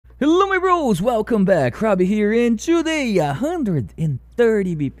Hello my bros, welcome back. Robbie here, and today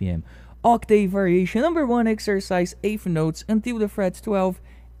 130 BPM octave variation number 1 exercise 8th notes until the frets 12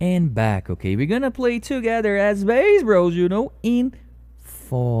 and back. Okay, we're gonna play together as bass bros, in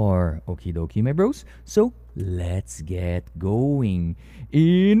 4. Okie dokie my bros, so let's get going.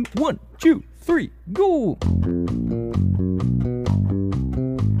 In 1, 2, 3, go.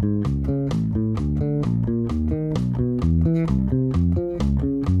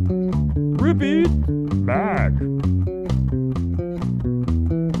 Repeat back.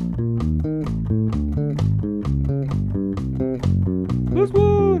 Last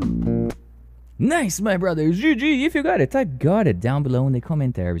one. Nice, my brothers. GG. If you got it, type got it down below in the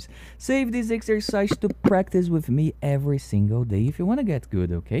commentaries. Save this exercise to practice with me every single day if you want to get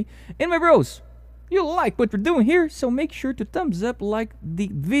good, okay? And my bros, you like what we're doing here, so make sure to thumbs up, like the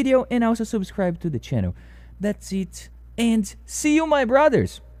video, and also subscribe to the channel. That's it, and see you, my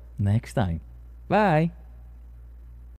brothers, next time. Bye.